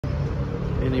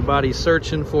Anybody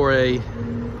searching for a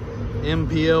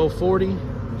MPL 40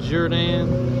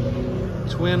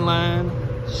 JerrDan twin line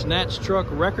snatch truck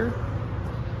wrecker?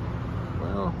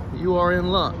 Well, you are in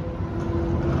luck.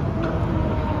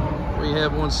 We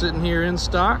have one sitting here in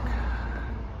stock,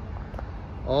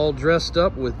 all dressed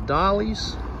up with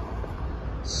dollies,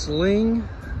 sling,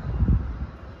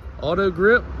 auto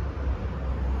grip,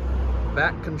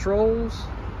 back controls,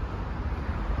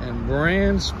 and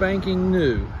brand spanking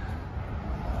new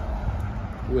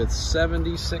with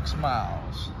 76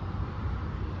 miles.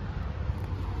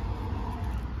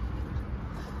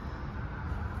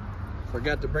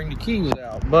 Forgot to bring the keys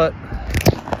out, but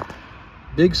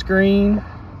big screen,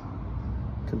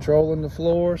 controlling the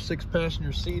floor,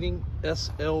 6-passenger seating,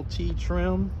 SLT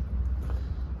trim,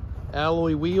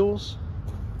 alloy wheels,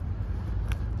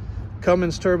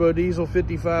 Cummins turbo diesel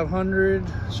 5500,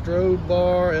 strobe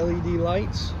bar, LED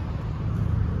lights.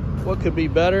 What could be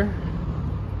better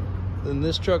than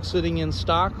this truck sitting in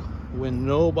stock when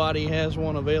nobody has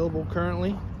one available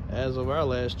currently, as of our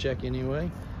last check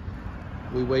anyway?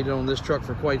 We waited on this truck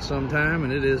for quite some time,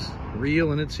 and it is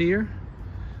real and it's here.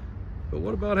 But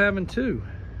what about having two?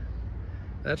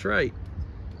 That's right,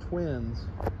 twins.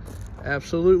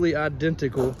 Absolutely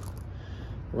identical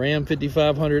Ram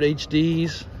 5500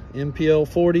 HDs, MPL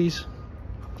 40s,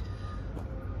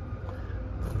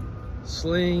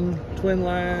 sling, twin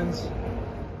lines,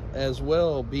 as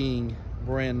well being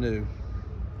brand new.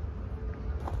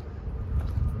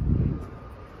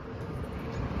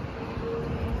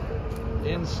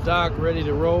 In stock, ready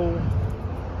to roll.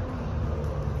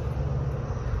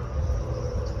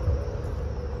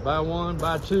 Buy one,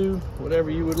 buy two, whatever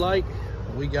you would like,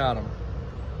 we got them.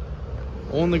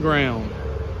 On the ground,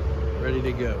 ready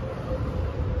to go.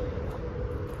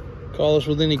 Call us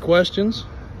with any questions.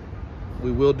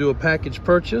 We will do a package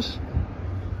purchase.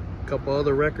 A couple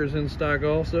other wreckers in stock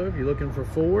also. If you're looking for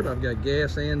Ford, I've got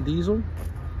gas and diesel.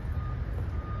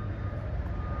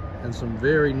 And some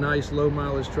very nice low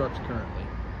mileage trucks currently.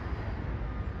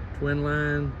 Twin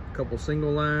line, a couple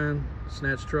single line,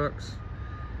 snatch trucks,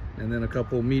 and then a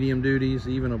couple medium duties,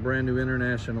 even a brand new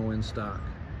International in stock.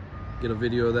 Get a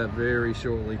video of that very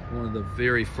shortly. One of the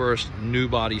very first new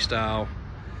body style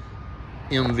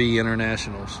MV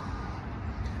Internationals.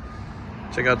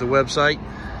 Check out the website.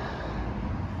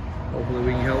 Hopefully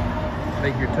we can help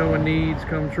make your towing needs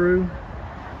come true,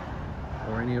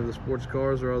 or any of the sports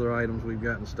cars or other items we've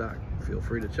got in stock. Feel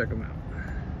free to check them out.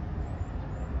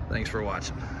 Thanks for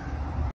watching.